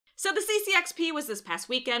So the CCXP was this past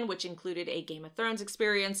weekend, which included a Game of Thrones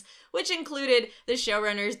experience, which included the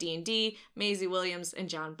showrunners D&D, Maisie Williams, and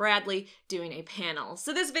John Bradley doing a panel.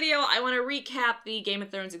 So this video, I want to recap the Game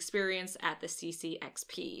of Thrones experience at the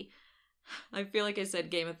CCXP. I feel like I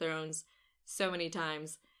said Game of Thrones so many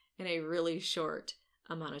times in a really short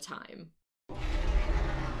amount of time.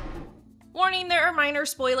 Warning, there are minor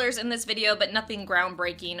spoilers in this video, but nothing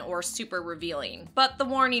groundbreaking or super revealing. But the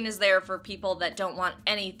warning is there for people that don't want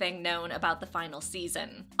anything known about the final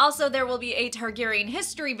season. Also, there will be a Targaryen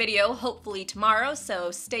history video, hopefully tomorrow, so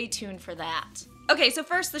stay tuned for that. Okay, so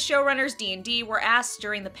first, the showrunners D&D were asked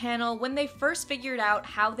during the panel when they first figured out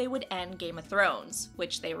how they would end Game of Thrones,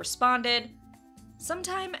 which they responded,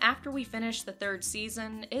 "Sometime after we finish the 3rd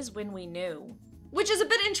season is when we knew." Which is a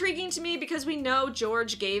bit intriguing to me because we know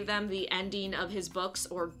George gave them the ending of his books,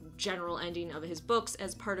 or general ending of his books,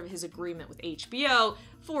 as part of his agreement with HBO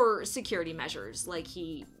for security measures, like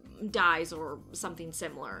he dies or something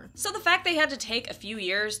similar. So the fact they had to take a few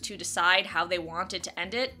years to decide how they wanted to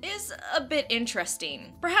end it is a bit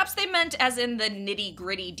interesting. Perhaps they meant as in the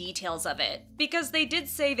nitty-gritty details of it, because they did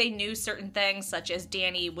say they knew certain things such as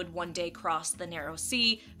Dany would one day cross the Narrow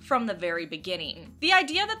Sea from the very beginning. The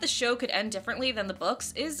idea that the show could end differently than the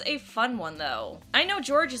books is a fun one though. I know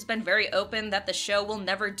George has been very open that the show will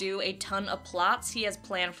never do a ton of plots he has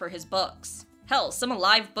planned for his books. Hell, some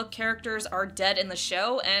alive book characters are dead in the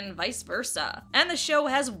show, and vice versa. And the show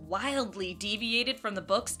has wildly deviated from the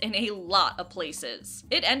books in a lot of places.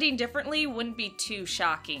 It ending differently wouldn't be too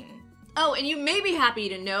shocking. Oh, and you may be happy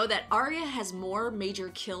to know that Arya has more major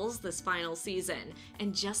kills this final season,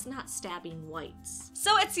 and just not stabbing whites.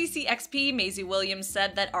 So at CCXP, Maisie Williams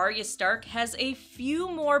said that Arya Stark has a few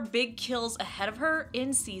more big kills ahead of her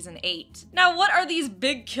in Season 8. Now, what are these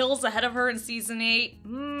big kills ahead of her in Season 8?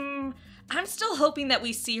 I'm still hoping that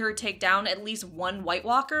we see her take down at least one White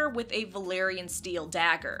Walker with a Valyrian steel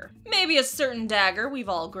dagger. Maybe a certain dagger we've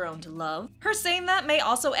all grown to love. Her saying that may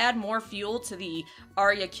also add more fuel to the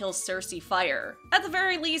Arya kills Cersei fire. At the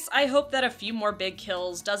very least, I hope that a few more big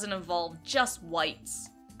kills doesn't involve just whites.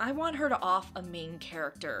 I want her to off a main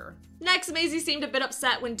character. Next, Maisie seemed a bit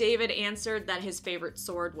upset when David answered that his favorite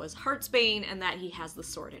sword was Heartsbane and that he has the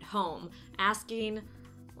sword at home, asking,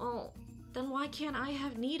 well, then why can't I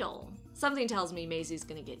have Needle? Something tells me Maisie's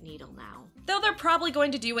gonna get Needle now. Though they're probably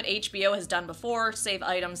going to do what HBO has done before, save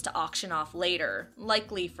items to auction off later,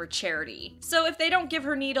 likely for charity. So if they don't give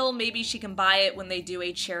her Needle, maybe she can buy it when they do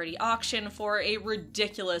a charity auction for a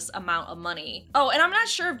ridiculous amount of money. Oh, and I'm not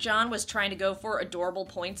sure if John was trying to go for adorable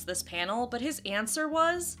points this panel, but his answer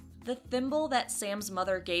was the thimble that Sam's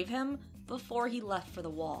mother gave him before he left for the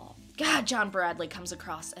Wall. God, John Bradley comes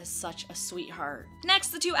across as such a sweetheart. Next,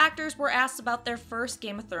 the two actors were asked about their first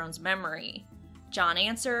Game of Thrones memory. John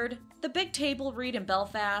answered, "The big table read in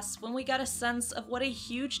Belfast when we got a sense of what a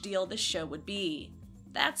huge deal this show would be.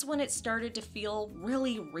 That's when it started to feel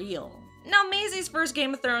really real." Now, Maisie's first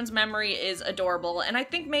Game of Thrones memory is adorable, and I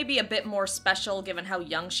think maybe a bit more special given how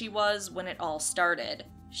young she was when it all started.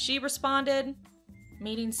 She responded,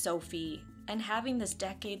 "Meeting Sophie and having this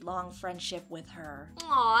decade-long friendship with her."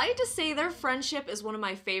 Aw, I have to say their friendship is one of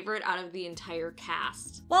my favorite out of the entire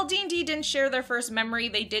cast. While D&D didn't share their first memory,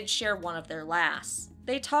 they did share one of their last.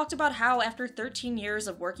 They talked about how after 13 years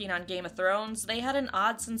of working on Game of Thrones, they had an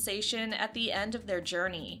odd sensation at the end of their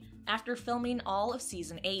journey. After filming all of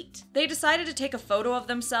Season 8. They decided to take a photo of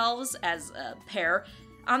themselves, as a pair,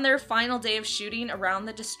 on their final day of shooting around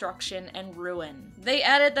the destruction and ruin. They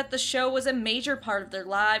added that the show was a major part of their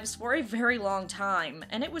lives for a very long time,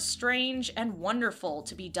 and it was strange and wonderful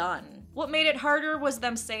to be done. What made it harder was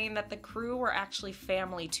them saying that the crew were actually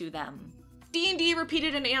family to them. D&D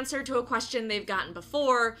repeated an answer to a question they've gotten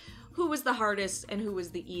before: who was the hardest and who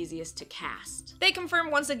was the easiest to cast? They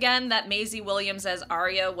confirmed once again that Maisie Williams as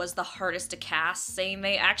Arya was the hardest to cast, saying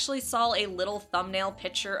they actually saw a little thumbnail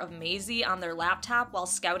picture of Maisie on their laptop while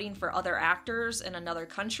scouting for other actors in another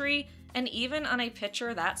country, and even on a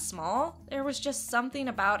picture that small, there was just something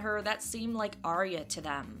about her that seemed like Arya to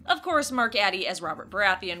them. Of course, Mark Addy as Robert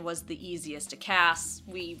Baratheon was the easiest to cast.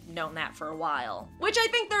 We've known that for a while. Which I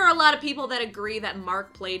think there are a lot of people that agree that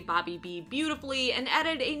Mark played Bobby B beautifully and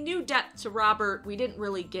added a new depth to Robert we didn't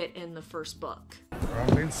really get in the first book.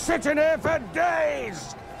 I've been sitting here for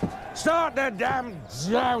days! Start the damn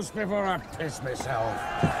joust before I piss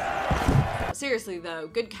myself. Seriously though,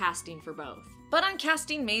 good casting for both. But on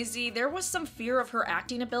casting Maisie, there was some fear of her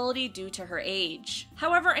acting ability due to her age.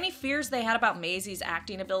 However, any fears they had about Maisie's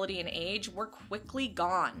acting ability and age were quickly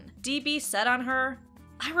gone. DB said on her,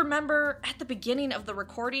 "I remember at the beginning of the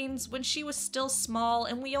recordings when she was still small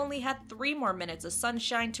and we only had 3 more minutes of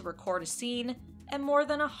sunshine to record a scene, and more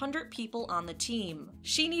than 100 people on the team.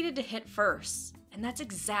 She needed to hit first, and that's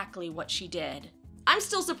exactly what she did. I'm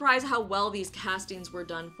still surprised how well these castings were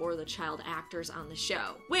done for the child actors on the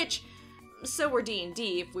show, which, so were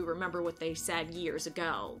D&D if we remember what they said years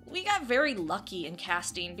ago. We got very lucky in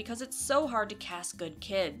casting because it's so hard to cast good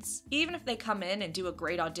kids. Even if they come in and do a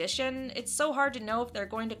great audition, it's so hard to know if they're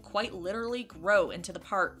going to quite literally grow into the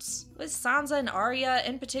parts. With Sansa and Arya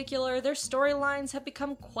in particular, their storylines have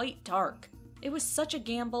become quite dark. It was such a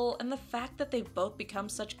gamble, and the fact that they've both become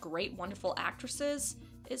such great, wonderful actresses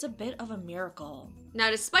is a bit of a miracle. Now,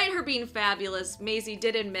 despite her being fabulous, Maisie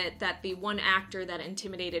did admit that the one actor that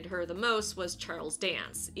intimidated her the most was Charles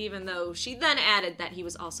Dance, even though she then added that he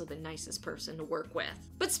was also the nicest person to work with.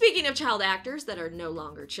 But speaking of child actors that are no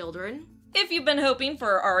longer children, if you've been hoping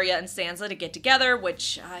for Arya and Sansa to get together,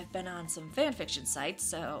 which I've been on some fanfiction sites,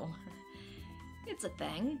 so it's a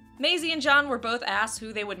thing. Maisie and John were both asked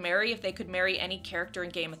who they would marry if they could marry any character in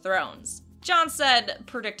Game of Thrones. John said,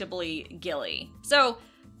 predictably, Gilly. So,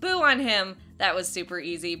 boo on him, that was super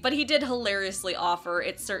easy, but he did hilariously offer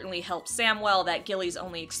it certainly helped Samwell that Gilly's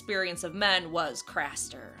only experience of men was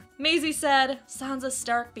Craster. Maisie said, Sansa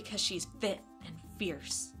Stark because she's fit and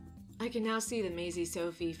fierce. I can now see the Maisie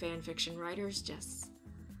Sophie fanfiction writers just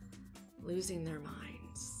losing their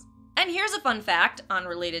minds. And here's a fun fact,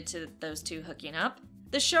 unrelated to those two hooking up.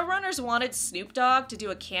 The showrunners wanted Snoop Dogg to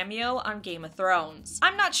do a cameo on Game of Thrones.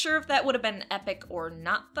 I'm not sure if that would have been epic or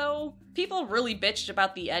not, though. People really bitched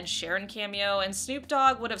about the Ed Sheeran cameo, and Snoop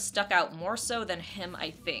Dogg would have stuck out more so than him,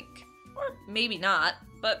 I think. Or maybe not,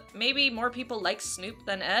 but maybe more people like Snoop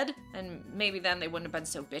than Ed, and maybe then they wouldn't have been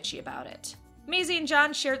so bitchy about it. Maisie and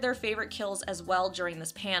John shared their favorite kills as well during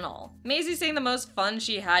this panel. Maisie saying the most fun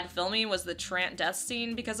she had filming was the Trant death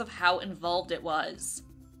scene because of how involved it was.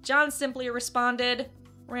 John simply responded,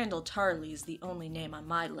 Randall Tarley is the only name on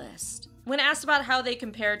my list. When asked about how they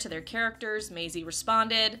compared to their characters, Maisie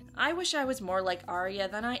responded, I wish I was more like Arya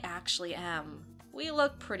than I actually am. We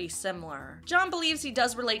look pretty similar. John believes he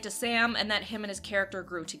does relate to Sam and that him and his character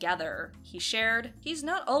grew together. He shared, he's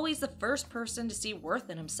not always the first person to see worth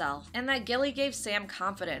in himself, and that Gilly gave Sam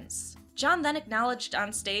confidence. John then acknowledged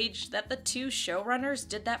on stage that the two showrunners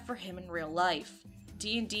did that for him in real life.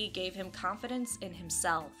 D&D gave him confidence in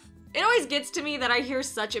himself. It always gets to me that I hear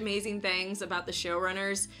such amazing things about the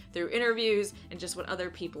showrunners through interviews and just what other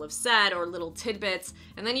people have said or little tidbits,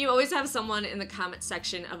 and then you always have someone in the comment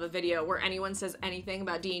section of a video where anyone says anything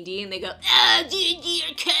about D&D and they go, D&D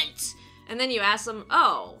are cunts! And then you ask them,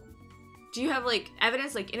 oh, do you have like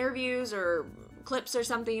evidence, like interviews or clips or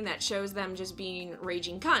something that shows them just being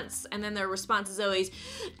raging cunts? And then their response is always,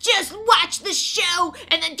 just watch the show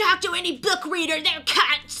and then talk to any book reader, they're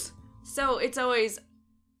cunts! So it's always,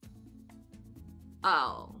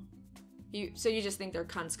 oh, so you just think they're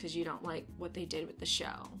cunts because you don't like what they did with the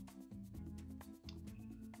show.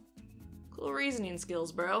 Cool reasoning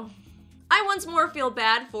skills, bro. I once more feel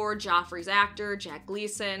bad for Joffrey's actor, Jack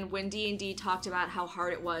Gleeson, when D&D talked about how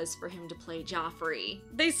hard it was for him to play Joffrey.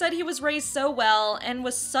 They said he was raised so well and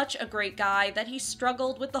was such a great guy that he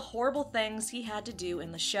struggled with the horrible things he had to do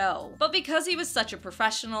in the show. But because he was such a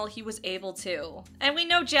professional, he was able to. And we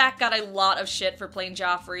know Jack got a lot of shit for playing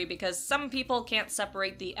Joffrey because some people can't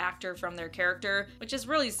separate the actor from their character, which is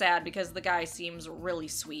really sad because the guy seems really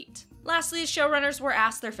sweet. Lastly, showrunners were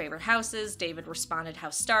asked their favorite houses. David responded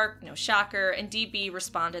House Stark, no shocker, and DB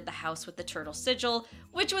responded the house with the turtle sigil,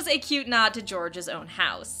 which was a cute nod to George's own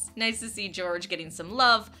house. Nice to see George getting some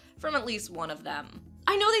love from at least one of them.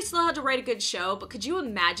 I know they still had to write a good show, but could you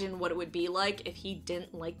imagine what it would be like if he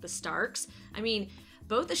didn't like the Starks? I mean,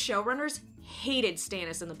 both the showrunners hated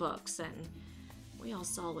Stannis in the books, and we all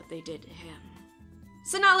saw what they did to him.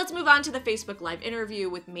 So now let's move on to the Facebook Live interview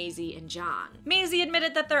with Maisie and John. Maisie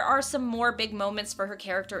admitted that there are some more big moments for her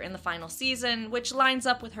character in the final season, which lines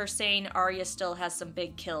up with her saying Arya still has some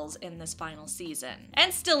big kills in this final season.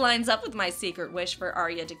 And still lines up with my secret wish for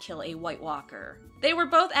Arya to kill a White Walker. They were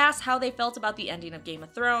both asked how they felt about the ending of Game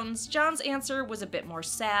of Thrones. John's answer was a bit more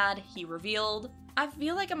sad. He revealed, I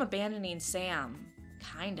feel like I'm abandoning Sam.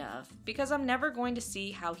 Kind of, because I'm never going to see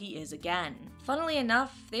how he is again. Funnily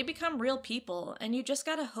enough, they become real people, and you just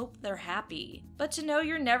gotta hope they're happy. But to know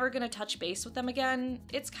you're never gonna touch base with them again,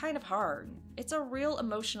 it's kind of hard. It's a real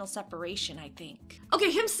emotional separation, I think. Okay,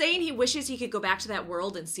 him saying he wishes he could go back to that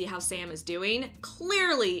world and see how Sam is doing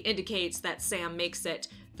clearly indicates that Sam makes it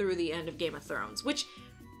through the end of Game of Thrones, which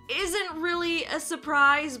isn't really a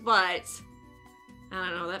surprise, but I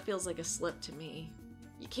don't know, that feels like a slip to me.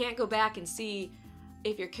 You can't go back and see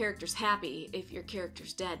if your character's happy, if your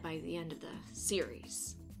character's dead by the end of the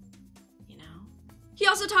series, you know? He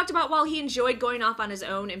also talked about while he enjoyed going off on his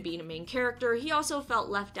own and being a main character, he also felt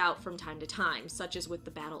left out from time to time, such as with the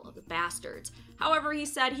Battle of the Bastards. However, he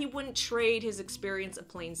said he wouldn't trade his experience of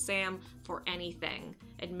playing Sam for anything,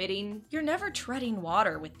 admitting, "You're never treading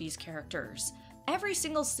water with these characters. Every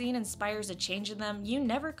single scene inspires a change in them you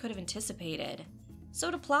never could have anticipated." So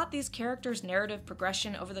to plot these characters' narrative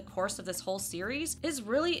progression over the course of this whole series is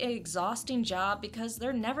really an exhausting job because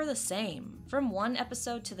they're never the same, from one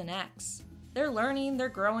episode to the next. They're learning, they're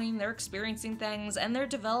growing, they're experiencing things, and they're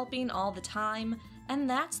developing all the time, and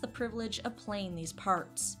that's the privilege of playing these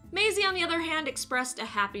parts. Maisie, on the other hand, expressed a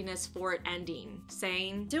happiness for it ending,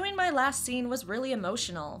 saying, "Doing my last scene was really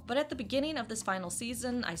emotional, but at the beginning of this final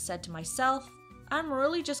season, I said to myself, I'm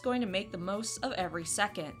really just going to make the most of every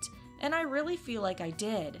second, and I really feel like I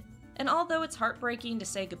did. And although it's heartbreaking to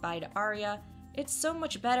say goodbye to Arya, it's so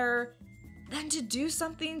much better than to do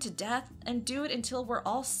something to death and do it until we're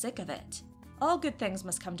all sick of it. All good things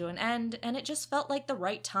must come to an end, and it just felt like the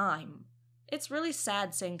right time. It's really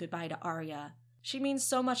sad saying goodbye to Arya. She means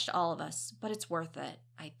so much to all of us, but it's worth it,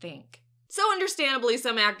 I think." So understandably,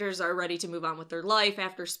 some actors are ready to move on with their life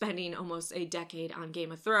after spending almost a decade on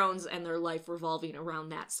Game of Thrones and their life revolving around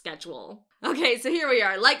that schedule. Okay, so here we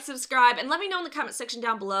are. Like, subscribe, and let me know in the comment section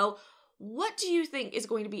down below, what do you think is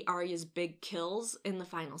going to be Arya's big kills in the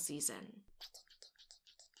final season?